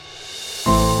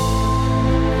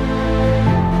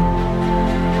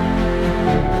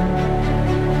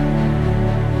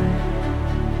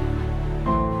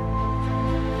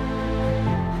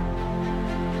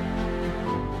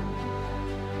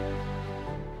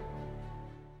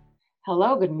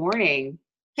Hello, good morning.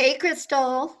 Hey,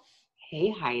 Crystal. Hey,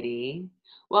 Heidi.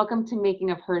 Welcome to Making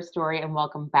of Her Story, and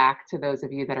welcome back to those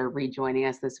of you that are rejoining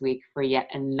us this week for yet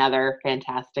another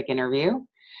fantastic interview.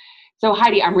 So,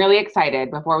 Heidi, I'm really excited.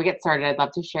 Before we get started, I'd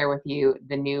love to share with you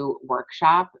the new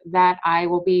workshop that I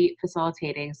will be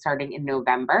facilitating starting in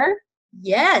November.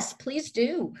 Yes, please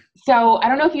do. So, I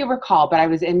don't know if you recall, but I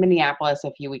was in Minneapolis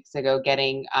a few weeks ago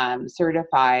getting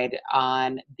certified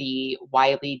on the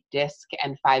Wiley DISC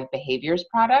and Five Behaviors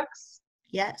products.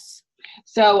 Yes.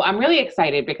 So I'm really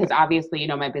excited because obviously,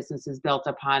 my business is built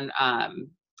upon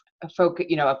a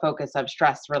focus of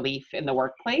stress relief in the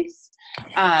workplace.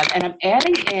 And I'm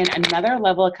adding in another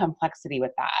level of complexity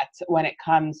with that when it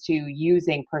comes to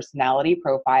using personality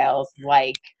profiles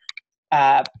like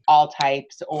all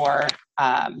types or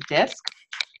DISC.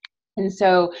 And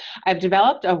so I've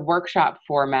developed a workshop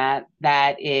format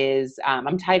that is,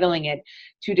 I'm titling it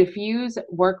to diffuse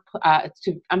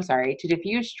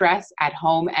stress at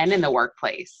home and in the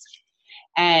workplace.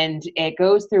 And it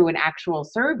goes through an actual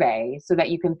survey so that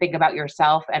you can think about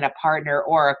yourself and a partner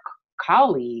or a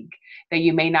colleague that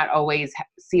you may not always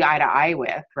see eye to eye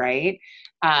with, right?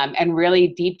 And really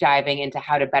deep diving into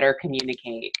how to better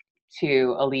communicate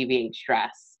to alleviate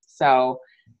stress. So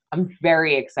I'm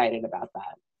very excited about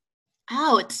that.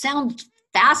 Oh, it sounds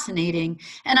fascinating.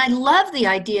 And I love the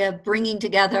idea of bringing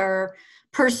together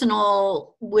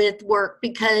personal with work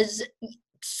because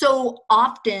so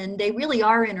often they really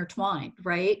are intertwined,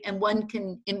 right? And one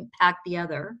can impact the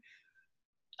other.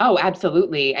 Oh,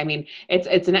 absolutely. I mean,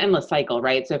 it's an endless cycle,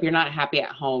 right? So if you're not happy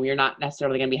at home, you're not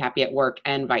necessarily going to be happy at work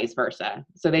and vice versa.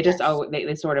 So they just Yes.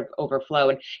 they sort of overflow.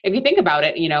 And if you think about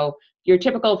it, your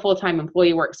typical full-time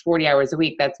employee works 40 hours a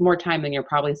week. That's more time than you're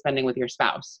probably spending with your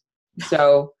spouse.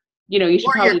 So, you should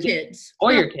Or your probably kids.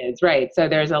 or your kids, right? So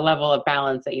there's a level of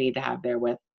balance that you need to have there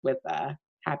with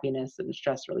happiness and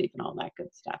stress relief and all that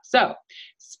good stuff. So,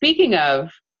 speaking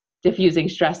of diffusing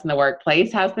stress in the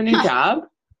workplace, how's the new job?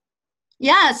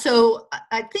 Yeah, so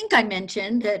I think I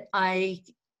mentioned that I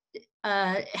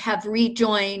have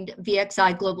rejoined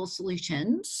VXI Global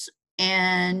Solutions.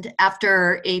 And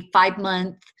after a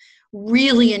 5-month,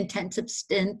 really intensive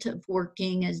stint of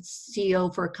working as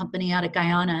CEO for a company out of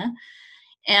Guyana,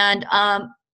 and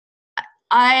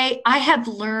I have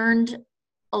learned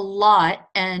a lot.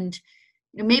 And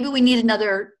maybe we need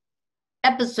another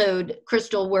episode,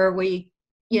 Crystal, where we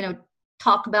you know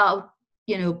talk about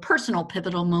personal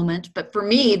pivotal moments. But for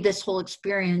me, this whole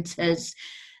experience has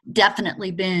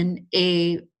definitely been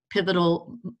a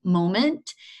pivotal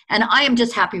moment. And I am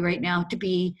just happy right now to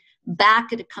be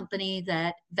back at a company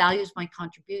that values my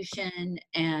contribution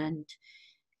and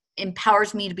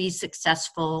empowers me to be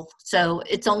successful. So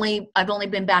I've only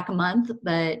been back a month,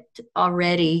 but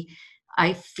already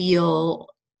I feel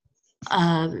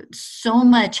so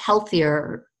much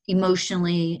healthier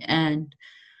emotionally and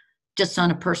just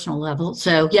on a personal level.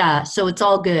 So yeah, so it's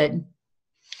all good.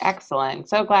 Excellent.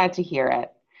 So glad to hear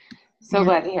it. So Yeah.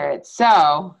 glad to hear it.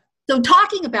 So So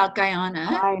talking about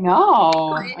Guyana, I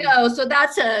know. I know. So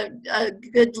that's a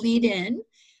good lead in.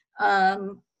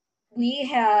 Um, we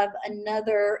have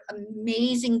another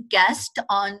amazing guest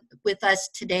on with us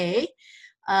today.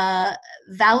 Uh,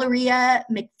 Valeria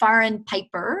McFarren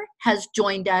Piper has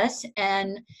joined us,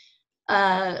 and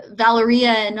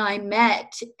Valeria and I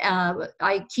met.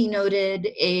 I keynoted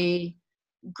a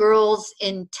girls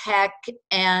in tech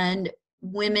and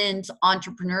women's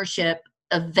entrepreneurship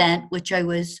event, which I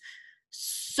was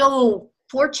so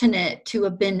fortunate to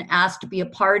have been asked to be a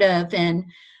part of, and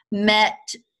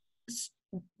met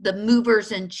the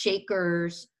movers and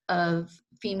shakers of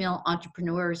female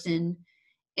entrepreneurs in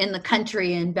the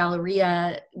country. And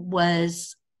Valeria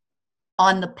was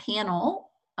on the panel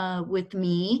with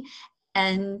me.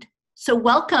 And so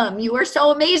welcome. You are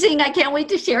so amazing. I can't wait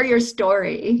to share your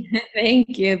story.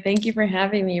 Thank you. Thank you for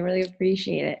having me. Really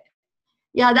appreciate it.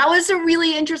 Yeah, that was a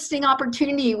really interesting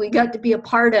opportunity we got to be a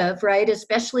part of, right?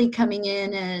 Especially coming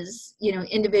in as,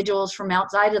 individuals from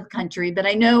outside of the country. But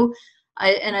I know,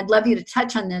 and I'd love you to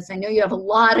touch on this, I know you have a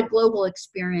lot of global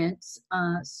experience.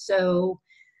 So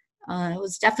it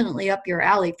was definitely up your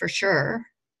alley for sure.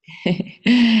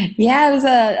 Yeah, it was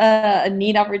a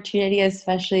neat opportunity,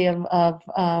 especially I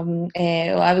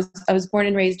was born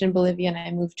and raised in Bolivia, and I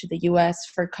moved to the U.S.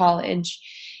 for college.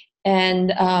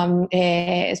 And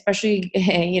especially,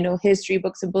 history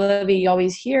books of Bolivia, you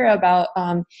always hear about,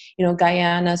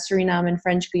 Guyana, Suriname, and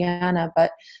French Guiana, but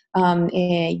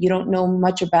you don't know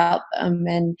much about them.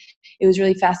 And it was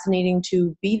really fascinating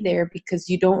to be there because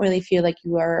you don't really feel like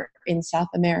you are in South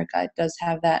America. It does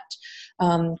have that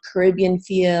Caribbean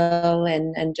feel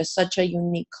and just such a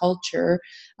unique culture.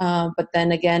 But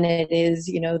then again, it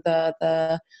is,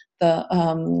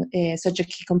 such a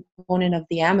key component of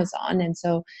the Amazon, and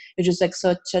so it's just like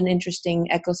such an interesting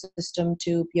ecosystem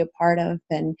to be a part of,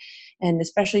 and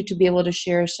especially to be able to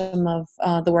share some of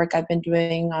the work I've been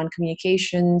doing on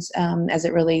communications as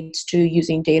it relates to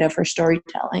using data for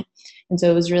storytelling. And so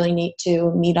it was really neat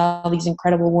to meet all these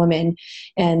incredible women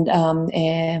and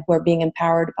who are being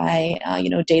empowered by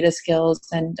data skills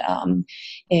and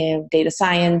data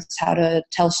science, how to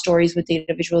tell stories with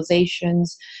data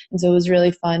visualizations. And so it was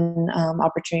really fun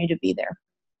opportunity to be there.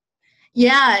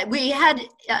 Yeah, we had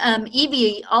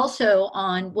Evie also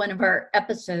on one of our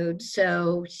episodes,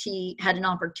 so she had an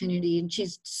opportunity, and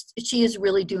she is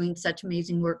really doing such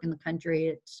amazing work in the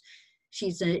country.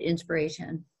 She's an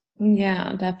inspiration.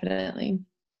 Yeah, definitely.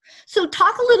 So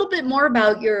talk a little bit more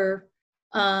about your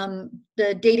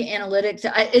the data analytics.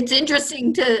 It's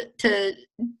interesting to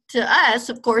us,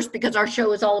 of course, because our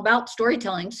show is all about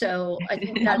storytelling. So I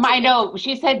think that's I know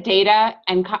she said data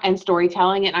and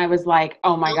storytelling, and I was like,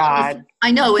 oh my God.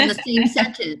 I know, in the same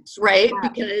sentence, right? Yeah.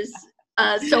 Because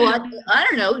so I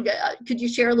don't know. Could you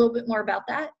share a little bit more about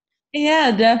that?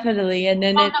 Yeah, definitely. And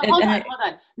then Hold on.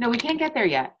 No, we can't get there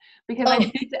yet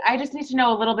because I just need to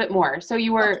know a little bit more. So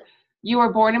you were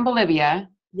born in Bolivia.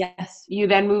 Yes. You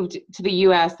then moved to the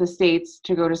U.S., the States,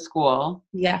 to go to school.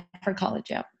 Yeah, for college.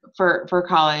 Yeah. For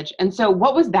college. And so,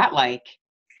 what was that like?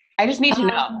 I just need to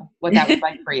know what that was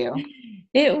like for you.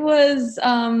 It was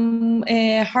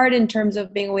hard in terms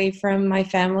of being away from my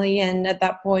family, and at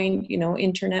that point,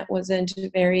 internet wasn't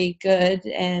very good,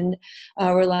 and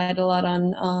relied a lot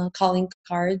on calling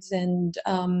cards, and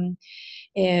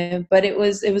but it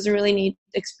was a really neat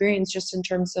experience just in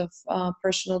terms of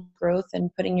personal growth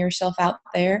and putting yourself out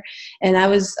there. And I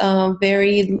was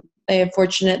very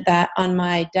fortunate that on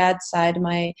my dad's side,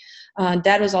 my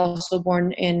dad was also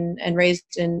born and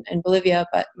raised in Bolivia,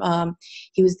 but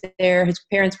he was there. His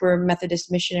parents were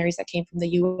Methodist missionaries that came from the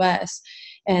U.S.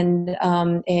 And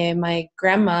my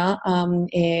grandma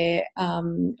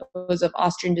was of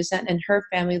Austrian descent, and her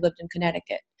family lived in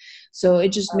Connecticut. So it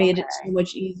just made it so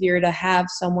much easier to have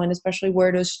someone, especially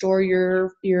where to store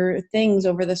your things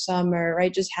over the summer,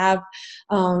 right? Just have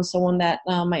someone that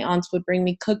my aunts would bring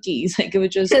me cookies. Like, it was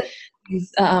just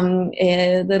these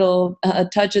little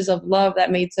touches of love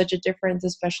that made such a difference,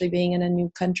 especially being in a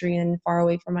new country and far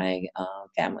away from my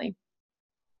family.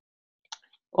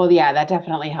 Well, yeah, that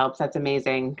definitely helps. That's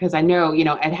amazing. Because I know,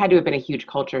 it had to have been a huge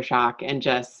culture shock and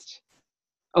just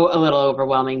a little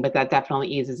overwhelming, but that definitely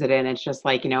eases it in. It's just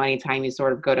like, anytime you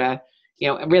sort of go to,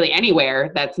 really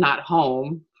anywhere that's not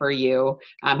home for you,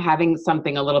 having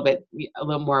something a little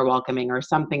more welcoming or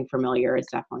something familiar is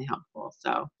definitely helpful.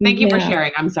 So thank you for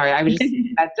sharing. I'm sorry. I was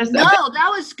just, no, that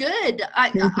was good.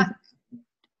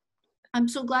 I'm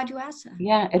so glad you asked that.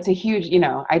 Yeah, it's a huge,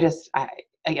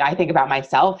 I think about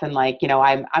myself and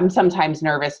I'm sometimes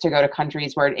nervous to go to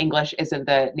countries where English isn't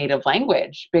the native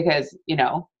language because,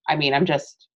 I'm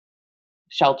just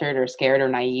sheltered or scared or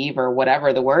naive or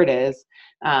whatever the word is.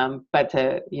 But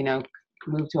to,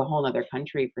 move to a whole other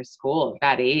country for school at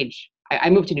that age, I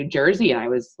moved to New Jersey and I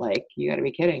was like, you gotta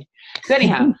be kidding. So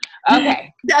anyhow,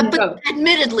 okay. But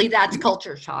admittedly, that's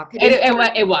culture shock.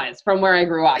 It was from where I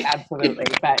grew up, absolutely,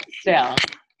 but still.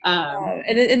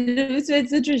 It's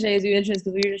interesting as you mentioned,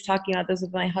 because we were just talking about this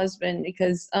with my husband,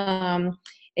 because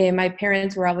and my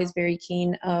parents were always very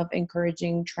keen of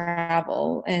encouraging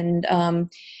travel, and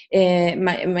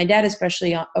my dad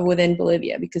especially within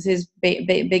Bolivia, because his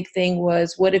big thing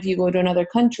was, what if you go to another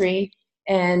country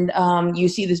and you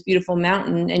see this beautiful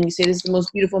mountain and you say this is the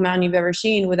most beautiful mountain you've ever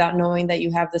seen without knowing that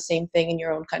you have the same thing in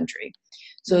your own country.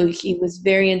 So he was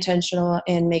very intentional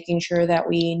in making sure that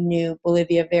we knew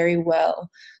Bolivia very well,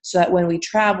 so that when we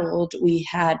traveled, we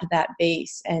had that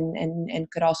base and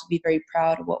could also be very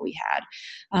proud of what we had.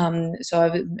 So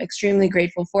I'm extremely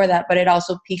grateful for that, but it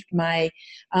also piqued my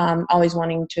always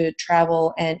wanting to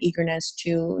travel and eagerness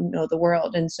to know the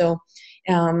world. And so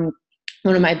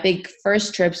one of my big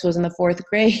first trips was in the 4th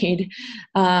grade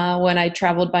when I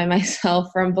traveled by myself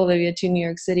from Bolivia to New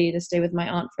York City to stay with my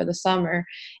aunt for the summer.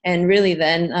 And really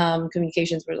then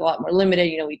communications were a lot more limited.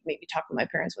 We'd maybe talk with my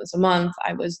parents once a month.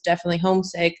 I was definitely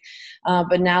homesick.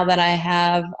 But now that I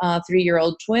have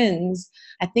 3-year-old twins,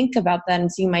 I think about that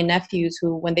and seeing my nephews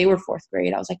who, when they were 4th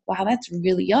grade, I was like, wow, that's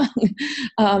really young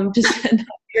to send out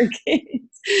your kids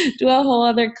to a whole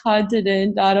other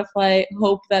continent on a flight,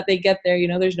 hope that they get there.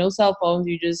 There's no cell phones.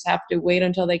 You just have to wait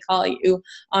until they call you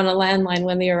on a landline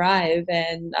when they arrive.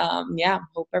 And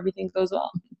hope everything goes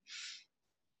well.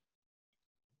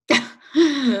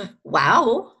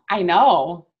 Wow. I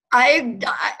know.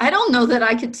 I don't know that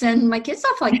I could send my kids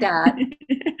off like that.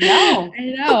 No. I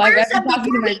know. So I've where's been that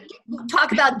talking to before we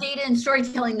talk about data and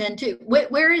storytelling then too?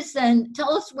 Where is then,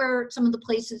 tell us where some of the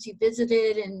places you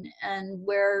visited and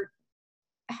where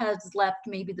has left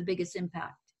maybe the biggest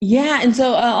impact. Yeah, and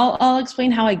so I'll explain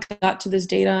how I got to this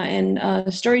data and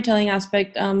storytelling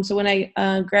aspect. So when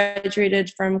I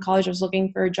graduated from college, I was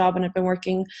looking for a job, and I've been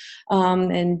working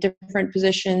in different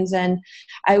positions, and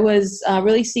I was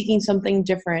really seeking something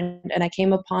different. And I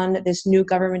came upon this new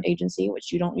government agency,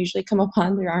 which you don't usually come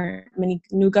upon. There aren't many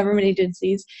new government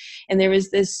agencies, and there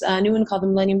was this new one called the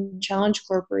Millennium Challenge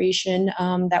Corporation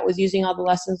that was using all the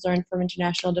lessons learned from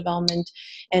international development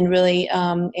and really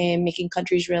and making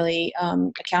countries really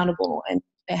accountable, and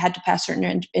it had to pass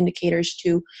certain indicators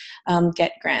to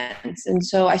get grants. And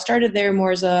so I started there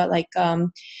more as a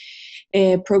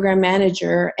program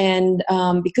manager, and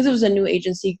because it was a new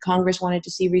agency, Congress wanted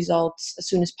to see results as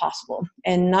soon as possible,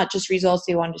 and not just results,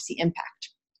 they wanted to see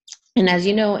impact. And as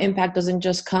you know, impact doesn't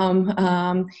just come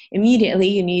immediately.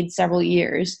 You need several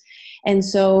years. And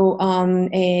so,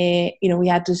 we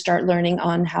had to start learning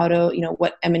on how to,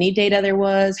 what M&E data there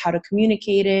was, how to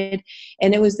communicate it.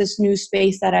 And it was this new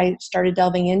space that I started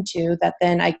delving into that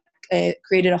then I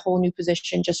created a whole new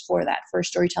position just for that, for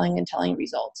storytelling and telling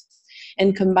results,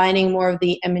 and combining more of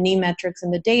the M&E metrics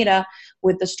and the data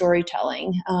with the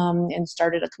storytelling, and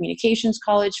started a communications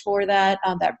college for that,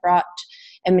 that brought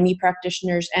M&E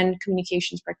practitioners and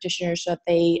communications practitioners so that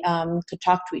they could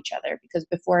talk to each other, because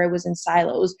before it was in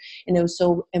silos, and it was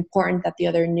so important that the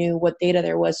other knew what data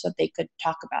there was so that they could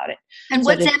talk about it. And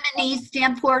so what's M&E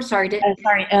stand for? Sorry.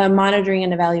 Monitoring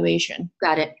and evaluation.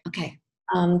 Got it. Okay.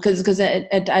 Because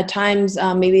at times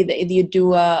maybe you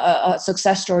do a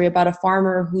success story about a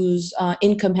farmer whose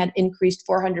income had increased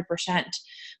 400%,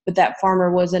 but that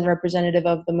farmer wasn't representative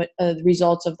of the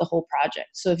results of the whole project.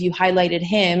 So if you highlighted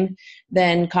him,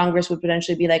 then Congress would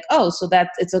potentially be like, oh, so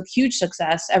it's a huge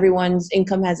success. Everyone's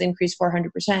income has increased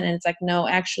 400%. And it's like, no,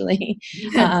 actually,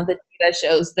 the data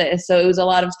shows this. So it was a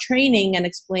lot of training and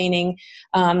explaining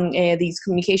these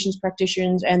communications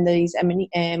practitioners and these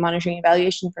monitoring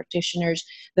evaluation practitioners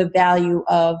the value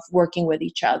of working with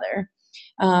each other.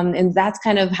 And that's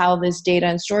kind of how this data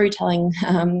and storytelling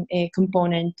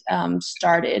component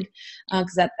started.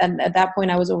 Because at that point,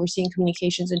 I was overseeing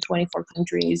communications in 24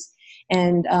 countries.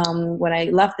 And when I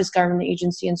left this government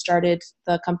agency and started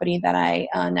the company that I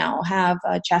now have,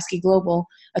 Chasky Global,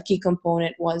 a key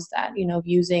component was that,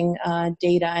 using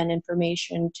data and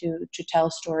information to tell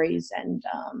stories. And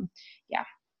yeah.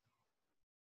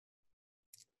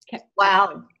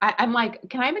 Wow. I'm like,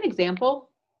 can I have an example?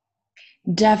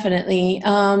 Definitely.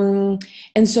 And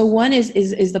so one is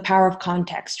the power of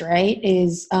context, right?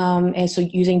 And so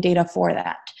using data for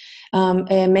that.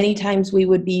 And many times we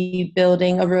would be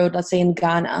building a road, let's say in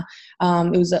Ghana.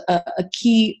 It was a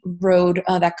key road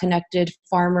that connected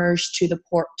farmers to the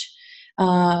port.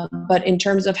 But in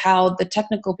terms of how the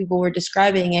technical people were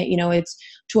describing it, it's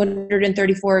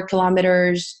 234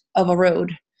 kilometers of a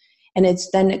road. And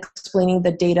it's then explaining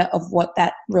the data of what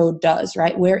that road does,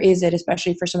 right? Where is it,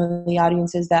 especially for some of the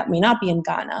audiences that may not be in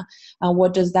Ghana?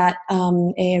 What does that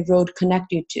road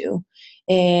connect you to?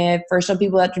 For some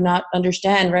people that do not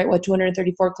understand, right, what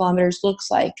 234 kilometers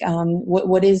looks like,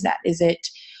 what is that? Is it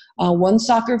one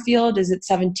soccer field? Is it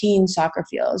 17 soccer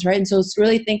fields, right? And so it's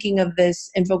really thinking of this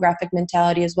infographic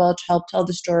mentality as well to help tell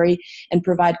the story and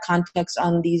provide context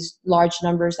on these large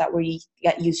numbers that we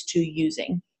get used to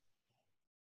using.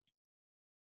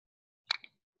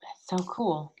 So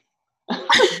cool. I'm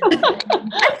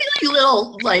feeling a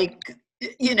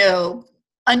little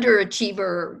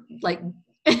underachiever, like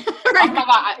right? Oh my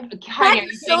God.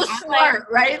 That's so smart,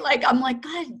 right? Like, I'm like,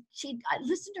 God, I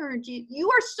listen to her. You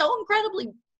are so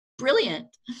incredibly brilliant.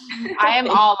 I am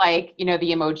all like, the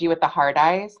emoji with the hard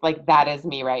eyes. Like, that is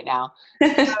me right now.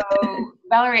 So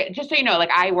Valerie, just so you know,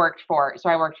 like I worked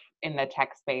in the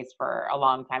tech space for a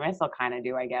long time. I still kind of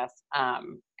do, I guess.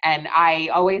 And I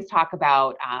always talk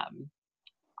about,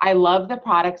 I love the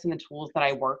products and the tools that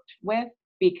I worked with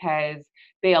because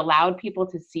they allowed people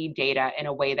to see data in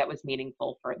a way that was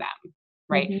meaningful for them,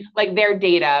 right? Mm-hmm. Like their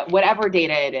data, whatever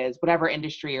data it is, whatever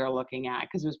industry you're looking at,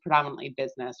 because it was predominantly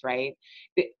business, right?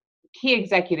 The key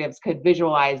executives could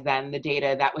visualize then the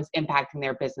data that was impacting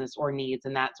their business or needs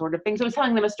and that sort of thing. So it was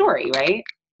telling them a story, right?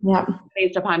 Yeah.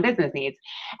 Based upon business needs.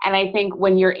 And I think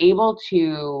when you're able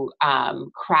to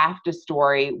craft a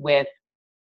story with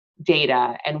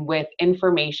data and with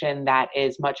information that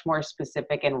is much more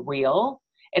specific and real,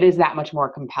 it is that much more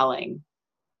compelling.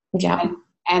 Yeah.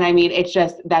 And I mean,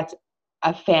 that's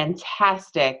a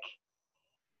fantastic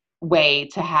way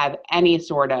to have any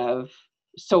sort of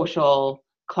social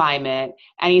climate,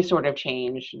 any sort of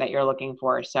change that you're looking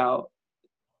for. So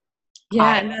Yeah,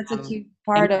 I and that's a am key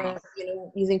part of, impressed.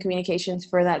 using communications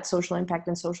for that social impact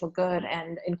and social good,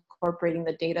 and incorporating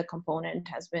the data component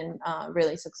has been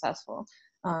really successful.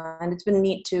 And it's been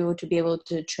neat to be able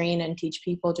to train and teach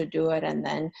people to do it, and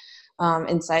then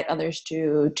incite others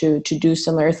to do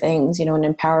similar things, and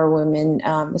empower women,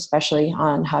 especially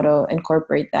on how to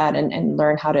incorporate that and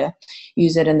learn how to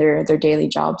use it in their daily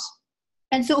jobs.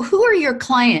 And so who are your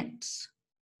clients?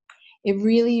 It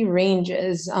really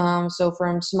ranges. So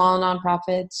from small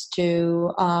nonprofits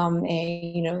to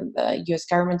the U.S.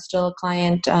 government's still a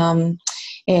client,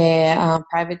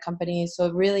 private companies. So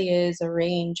it really is a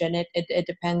range, and it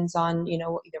depends on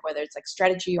either whether it's like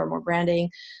strategy or more branding,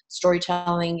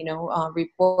 storytelling,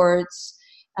 reports.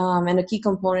 And a key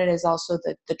component is also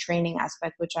the training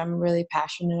aspect, which I'm really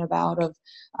passionate about.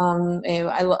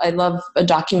 I love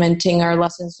documenting our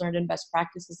lessons learned and best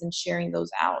practices and sharing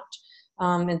those out.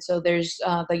 And so there's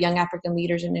the Young African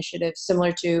Leaders Initiative,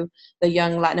 similar to the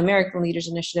Young Latin American Leaders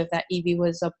Initiative that Evie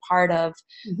was a part of.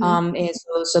 And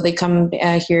so they come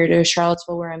here to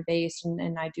Charlottesville, where I'm based,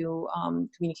 and I do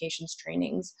communications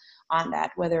trainings on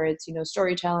that, whether it's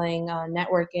storytelling,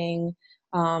 networking,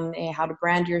 how to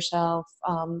brand yourself,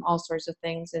 all sorts of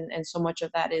things, and so much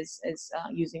of that is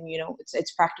using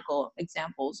it's practical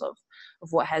examples of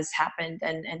what has happened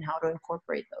and how to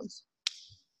incorporate those.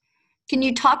 Can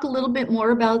you talk a little bit more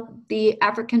about the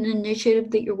African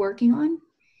initiative that you're working on?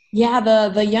 Yeah,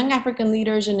 the Young African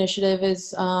Leaders Initiative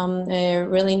is a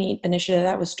really neat initiative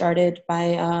that was started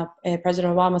by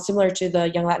President Obama, similar to the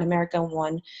Young Latin American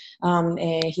one.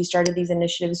 He started these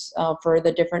initiatives for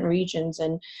the different regions,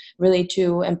 and really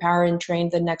to empower and train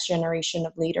the next generation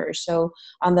of leaders. So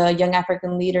on the Young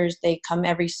African Leaders, they come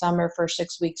every summer for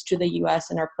 6 weeks to the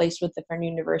U.S. and are placed with different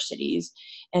universities,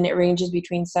 and it ranges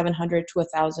between 700 to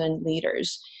 1,000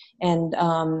 leaders. And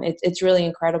it's really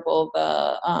incredible.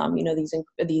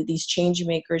 These change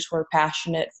makers who are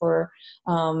passionate for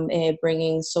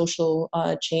bringing social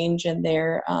change in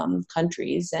their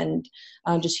countries, and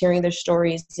just hearing their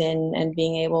stories and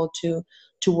being able to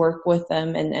work with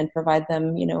them and provide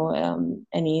them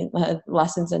any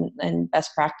lessons and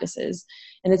best practices.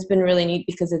 And it's been really neat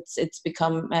because it's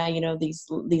become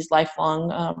these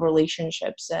lifelong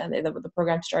relationships. The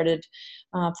program started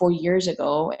 4 years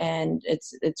ago, and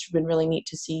it's been really neat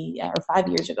to see, or 5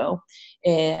 years ago,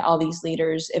 all these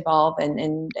leaders evolve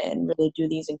and really do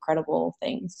these incredible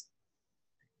things.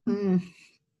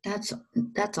 That's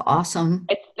awesome.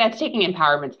 That's taking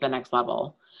empowerment to the next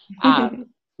level.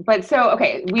 But so,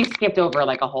 okay, we skipped over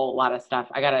like a whole lot of stuff.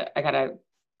 I gotta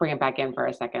bring it back in for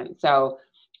a second. So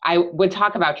I would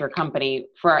talk about your company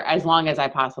for as long as I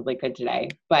possibly could today,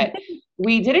 but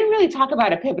we didn't really talk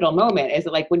about a pivotal moment. Is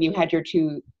it like when you had your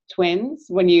two twins,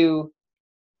 when you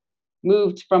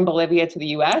moved from Bolivia to the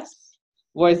US?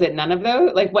 Was it none of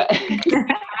those? Like what, did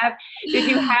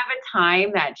you have a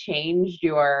time that changed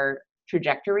your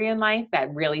trajectory in life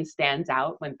that really stands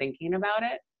out when thinking about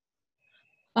it?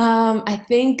 I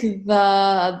think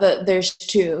there's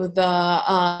two.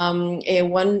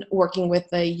 One working with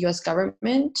the U.S.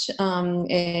 government,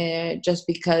 just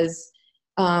because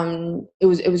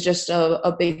it was just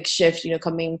a big shift,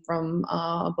 coming from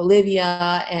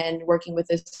Bolivia and working with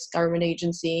this government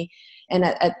agency. And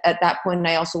at that point,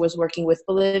 I also was working with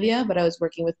Bolivia, but I was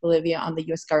working with Bolivia on the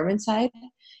U.S. government side.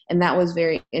 And that was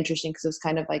very interesting because it was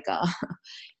kind of like a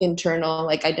internal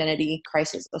identity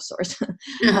crisis of sorts.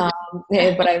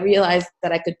 But I realized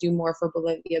that I could do more for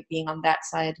Bolivia being on that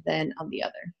side than on the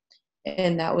other.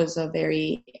 And that was a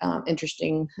very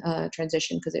interesting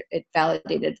transition because it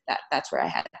validated that that's where I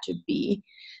had to be.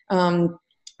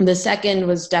 The second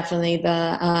was definitely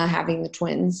the having the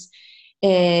twins.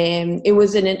 And it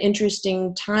was in an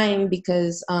interesting time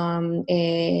because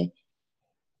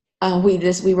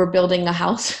we were building a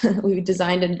house. We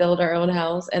designed and built our own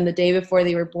house, and the day before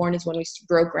they were born is when we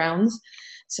broke grounds.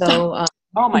 So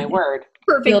oh my word.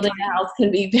 Building a house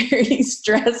can be very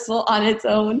stressful on its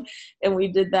own, and we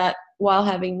did that while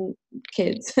having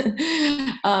kids.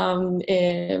 And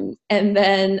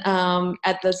then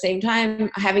at the same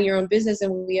time, having your own business,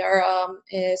 and we are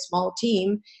a small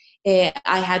team,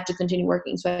 I had to continue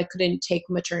working, so I couldn't take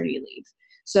maternity leave.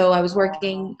 So I was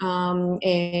working, running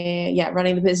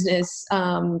the business,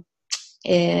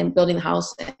 and building the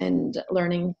house and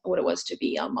learning what it was to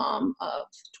be a mom of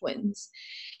twins.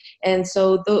 And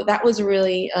so that was a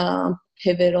really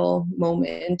pivotal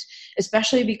moment,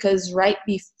 especially because right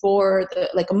before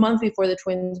a month before the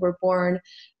twins were born,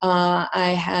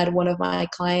 I had one of my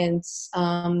clients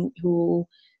who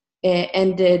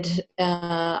ended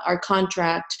our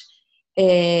contract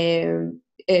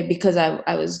because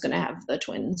I was going to have the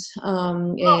twins.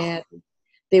 And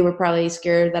they were probably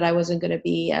scared that I wasn't going to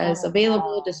be as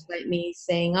available despite me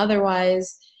saying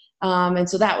otherwise. And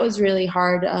so that was really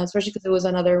hard, especially because it was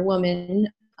another woman.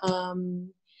 But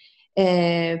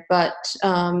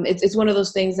it's one of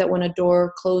those things that when a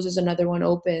door closes, another one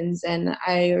opens. And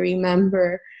I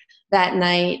remember that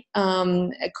night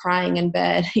crying in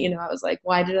bed. I was like,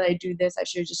 why did I do this? I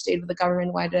should have just stayed with the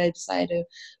government. Why did I decide to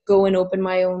go and open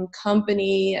my own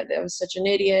company? I was such an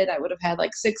idiot. I would have had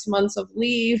like 6 months of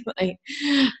leave. I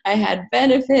had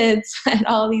benefits and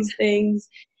all these things.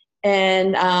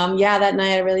 And that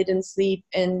night I really didn't sleep.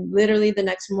 And literally the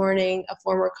next morning, a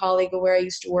former colleague of where I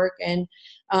used to work and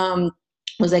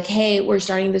was like, hey, we're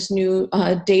starting this new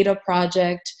data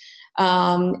project.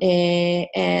 And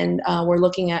we're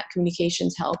looking at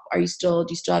communications help. Do you still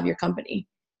have your company?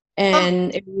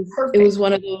 And it was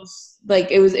one of those,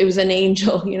 like, it was an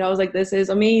angel, I was like, this is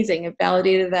amazing. It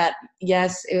validated that,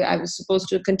 yes, I was supposed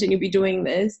to continue be doing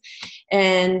this.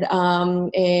 And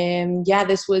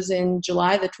this was in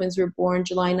July. The twins were born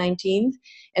July 19th,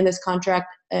 and this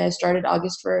contract started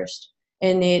August 1st.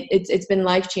 And it's been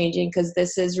life-changing because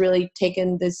this has really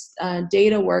taken this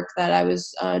data work that I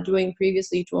was doing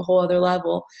previously to a whole other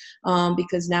level.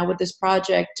 Because now with this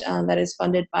project that is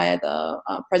funded by the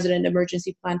President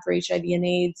Emergency Plan for HIV and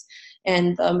AIDS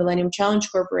and the Millennium Challenge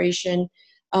Corporation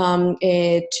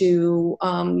to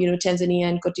Tanzania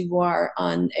and Cote d'Ivoire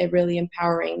on really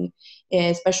empowering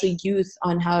especially youth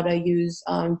on how to use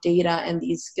data and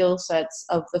these skill sets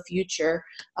of the future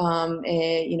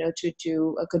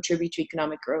to contribute to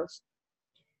economic growth.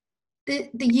 The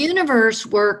universe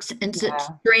works in such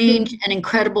strange and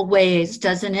incredible ways,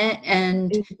 doesn't it?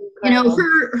 And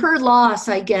her loss,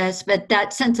 I guess, but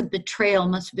that sense of betrayal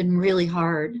must have been really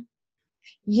hard.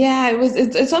 Yeah,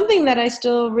 it's something that I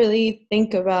still really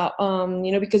think about,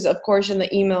 because of course in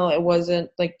the email, it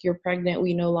wasn't like, you're pregnant,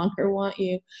 we no longer want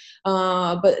you.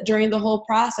 But during the whole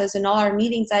process and all our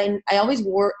meetings, I always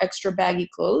wore extra baggy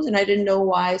clothes, and I didn't know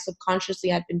why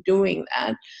subconsciously I'd been doing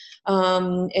that.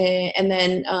 And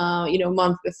then, a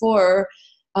month before,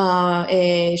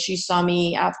 she saw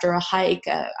me after a hike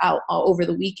out over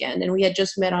the weekend, and we had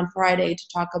just met on Friday to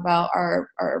talk about our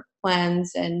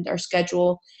plans and our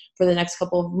schedule for the next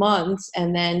couple of months.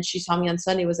 And then she saw me on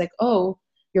Sunday, was like, oh,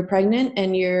 you're pregnant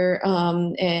and you're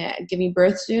giving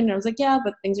birth soon. And I was like, yeah,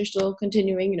 but things are still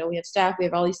continuing. We have staff, we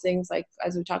have all these things, like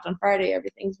as we talked on Friday,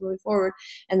 everything's moving forward.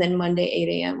 And then Monday, 8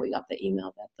 a.m., we got the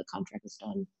email that the contract is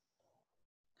done.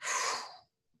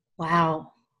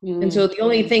 Wow. And so the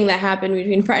only thing that happened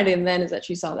between Friday and then is that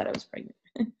she saw that I was pregnant.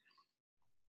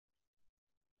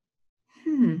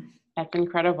 That's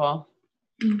incredible.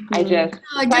 Mm-hmm.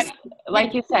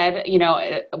 Like you said,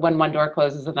 when one door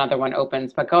closes, another one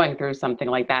opens, but going through something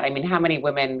like that, I mean, how many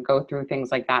women go through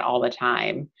things like that all the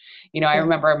time? I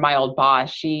remember my old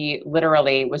boss, she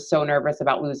literally was so nervous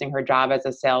about losing her job as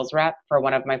a sales rep for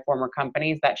one of my former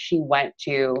companies that she went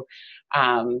to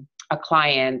a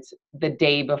client the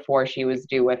day before she was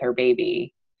due with her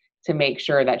baby to make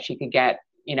sure that she could get,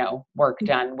 work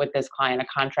done with this client, a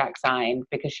contract signed,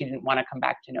 because she didn't want to come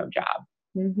back to no job.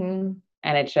 Mm-hmm.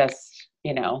 And it's just,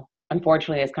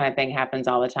 unfortunately, this kind of thing happens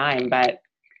all the time. But,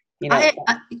 I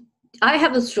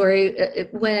have a story.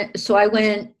 I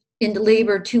went into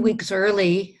labor 2 weeks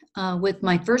early with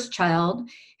my first child,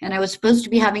 and I was supposed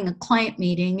to be having a client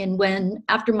meeting. And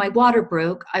after my water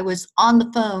broke, I was on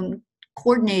the phone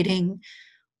coordinating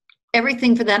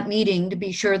everything for that meeting to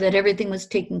be sure that everything was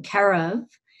taken care of.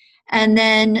 And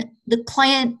then the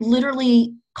client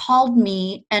literally called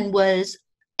me and was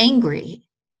angry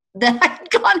that I'd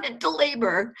gone into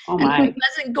labor and I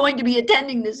wasn't going to be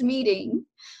attending this meeting.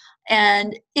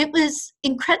 And it was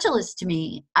incredulous to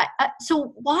me.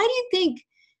 So why do you think,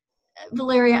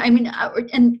 Valeria,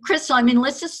 and Crystal,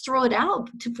 let's just throw it out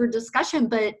for discussion,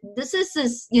 but this is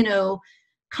this,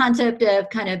 concept of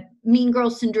kind of mean girl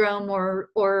syndrome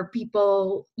or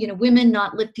people, women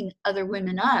not lifting other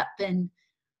women up. And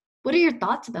what are your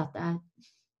thoughts about that?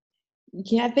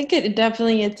 Yeah, I think it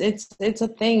definitely it's a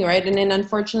thing, right? And then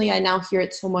unfortunately, I now hear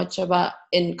it so much about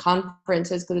in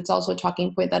conferences because it's also a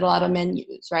talking point that a lot of men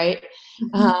use, right?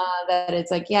 Mm-hmm. That it's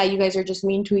like, yeah, you guys are just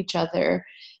mean to each other,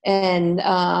 and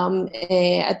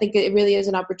I think it really is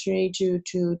an opportunity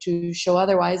to show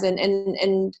otherwise. And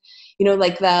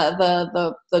like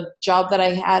the job that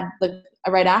I had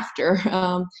right after,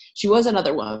 she was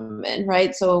another woman,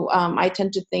 right? So I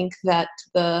tend to think that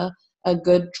the a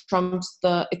good trumps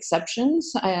the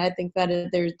exceptions. I think that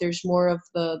there's more of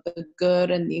the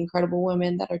good and the incredible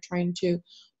women that are trying to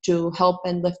help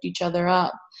and lift each other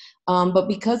up. But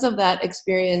because of that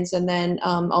experience, and then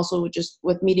also just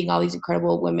with meeting all these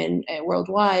incredible women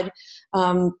worldwide,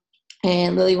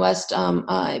 and Lily West,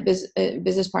 a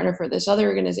business partner for this other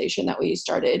organization that we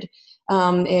started,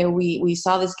 and we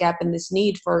saw this gap and this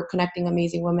need for connecting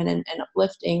amazing women and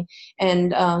uplifting,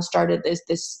 and started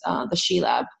the She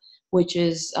Lab, which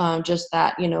is just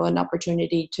that, an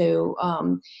opportunity to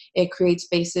create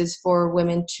spaces for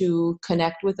women to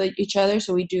connect with each other.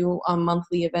 So we do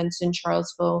monthly events in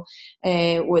Charlottesville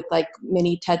with like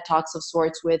mini TED Talks of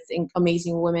sorts with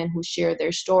amazing women who share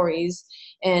their stories.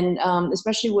 And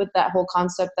especially with that whole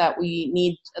concept that we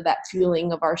need that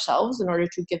fueling of ourselves in order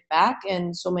to give back.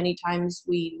 And so many times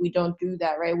we don't do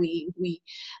that, right? We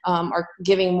are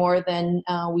giving more than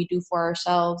we do for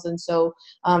ourselves. And so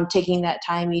taking that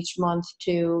time each month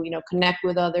to, connect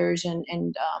with others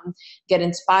and get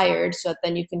inspired, so that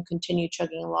then you can continue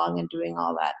chugging along and doing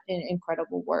all that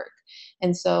incredible work.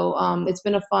 And so it's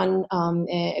been a fun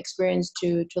experience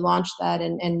to launch that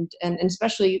and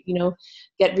especially,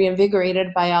 get reinvigorated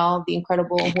by all the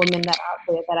incredible women that are out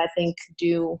there that I think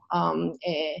do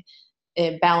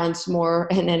a balance more,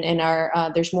 and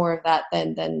are there's more of that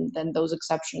than those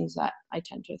exceptions that I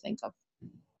tend to think of.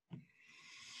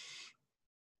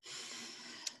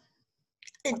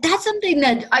 That's something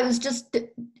that I was just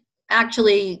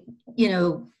actually,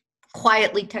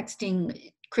 quietly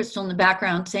texting Crystal in the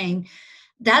background saying,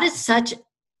 that is such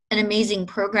an amazing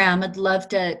program. I'd love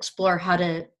to explore how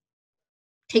to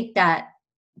take that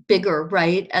bigger,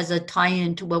 right, as a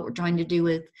tie-in to what we're trying to do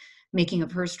with Making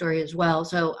of Her Story as well.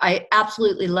 So I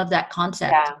absolutely love that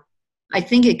concept. Yeah. I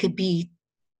think it could be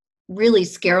really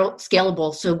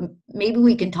scalable. So maybe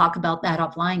we can talk about that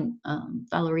offline,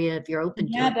 Valeria, if you're open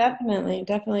to it. Yeah, definitely.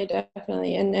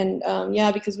 And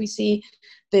yeah, because we see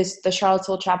the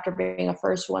Charlottesville chapter being a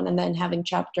first one, and then having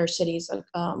chapter cities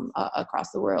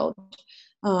across the world.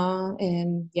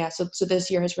 And yeah, so this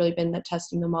year has really been the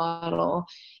testing the model,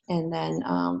 and then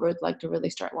we'd like to really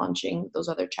start launching those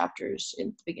other chapters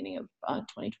in the beginning of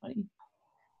 2020.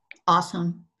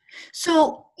 Awesome.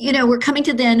 So, we're coming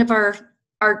to the end of our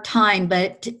time,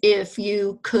 but if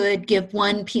you could give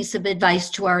one piece of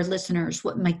advice to our listeners,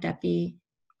 what might that be?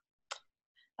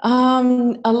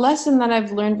 A lesson that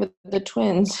I've learned with the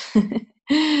twins.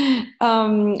 We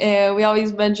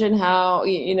always mention how,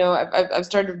 I've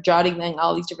started jotting down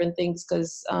all these different things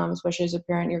because, especially as a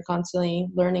parent, you're constantly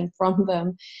learning from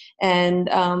them. And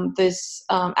this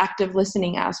active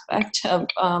listening aspect of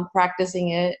practicing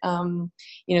it,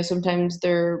 sometimes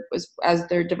as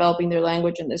they're developing their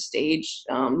language in this stage,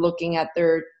 looking at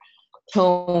their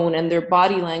tone and their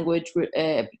body language,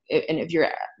 and if you're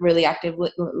really active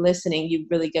listening, you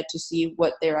really get to see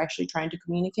what they're actually trying to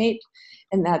communicate.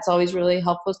 And that's always really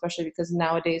helpful, especially because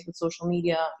nowadays with social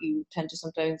media, you tend to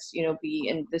sometimes, be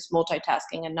in this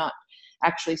multitasking and not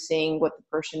actually saying what the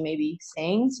person may be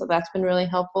saying. So that's been really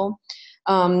helpful.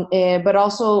 But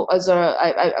also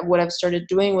what I've started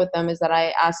doing with them is that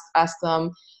I ask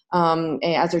them,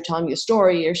 as they're telling me a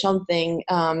story or something,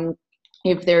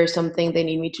 if there's something they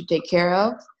need me to take care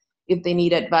of, if they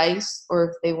need advice, or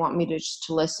if they want me to just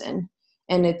to listen.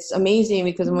 And it's amazing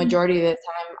because the majority of the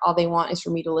time, all they want is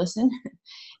for me to listen.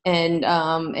 And,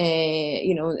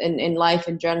 in life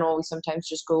in general, we sometimes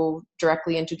just go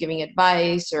directly into giving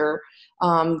advice or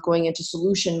going into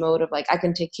solution mode of like, I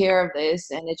can take care of this.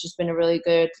 And it's just been a really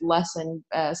good lesson,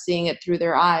 seeing it through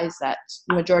their eyes, that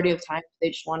the majority of the time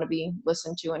they just want to be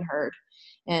listened to and heard.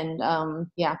 And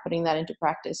putting that into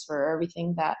practice for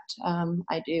everything that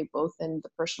I do, both in the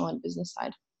personal and business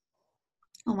side.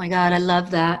 Oh my God, I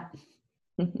love that.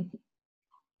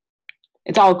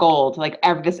 It's all gold. Like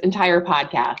this entire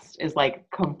podcast is like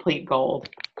complete gold.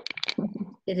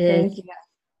 It is.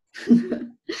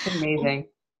 Amazing.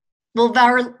 Well,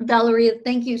 Valeria,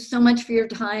 thank you so much for your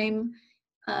time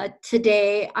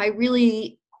today. I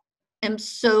really am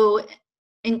so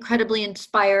incredibly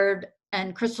inspired.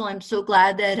 And Crystal, I'm so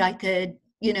glad that I could,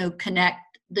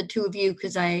 connect the two of you,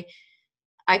 because I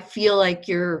feel like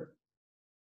you're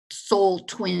soul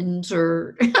twins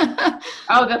or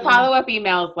Oh, the follow-up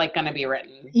email is like going to be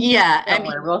written. Yeah. Don't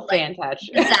worry, we'll stay in touch.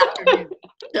 This afternoon.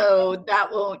 So that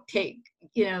won't take,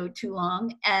 too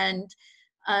long. And,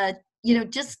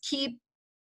 just keep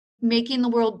making the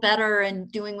world better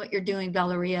and doing what you're doing,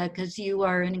 Valeria, because you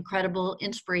are an incredible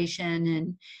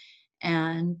inspiration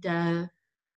and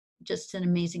just an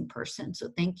amazing person. So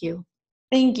thank you.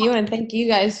 Thank you. And thank you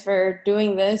guys for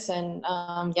doing this and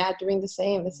doing the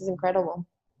same. This is incredible.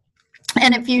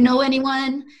 And if you know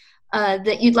anyone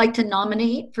that you'd like to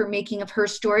nominate for Making of Her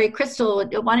Story. Crystal,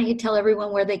 why don't you tell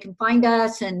everyone where they can find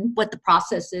us and what the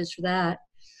process is for that?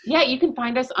 Yeah, you can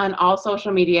find us on all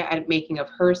social media at Making of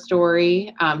Her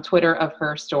Story, Twitter of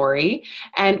Her Story.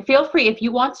 And feel free, if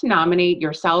you want to nominate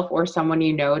yourself or someone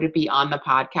you know to be on the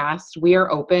podcast, we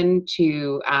are open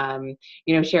to,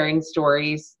 sharing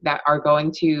stories that are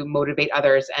going to motivate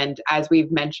others. And as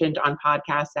we've mentioned on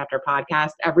podcast after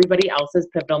podcast, everybody else's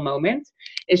pivotal moment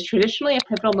is traditionally a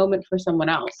pivotal moment for someone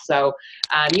else. So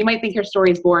you might think your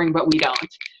story is boring, but we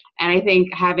don't. And I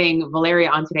think having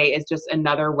Valeria on today is just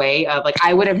another way of, like,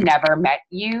 I would have never met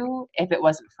you if it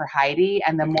wasn't for Heidi.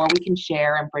 And the more we can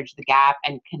share and bridge the gap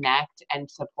and connect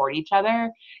and support each other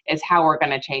is how we're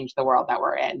going to change the world that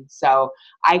we're in. So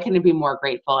I couldn't be more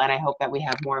grateful. And I hope that we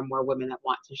have more and more women that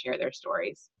want to share their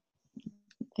stories.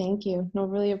 Thank you. No,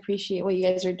 really appreciate what you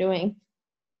guys are doing.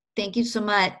 Thank you so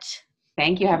much.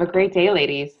 Thank you. Have a great day,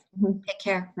 ladies. Take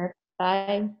care.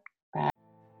 Bye.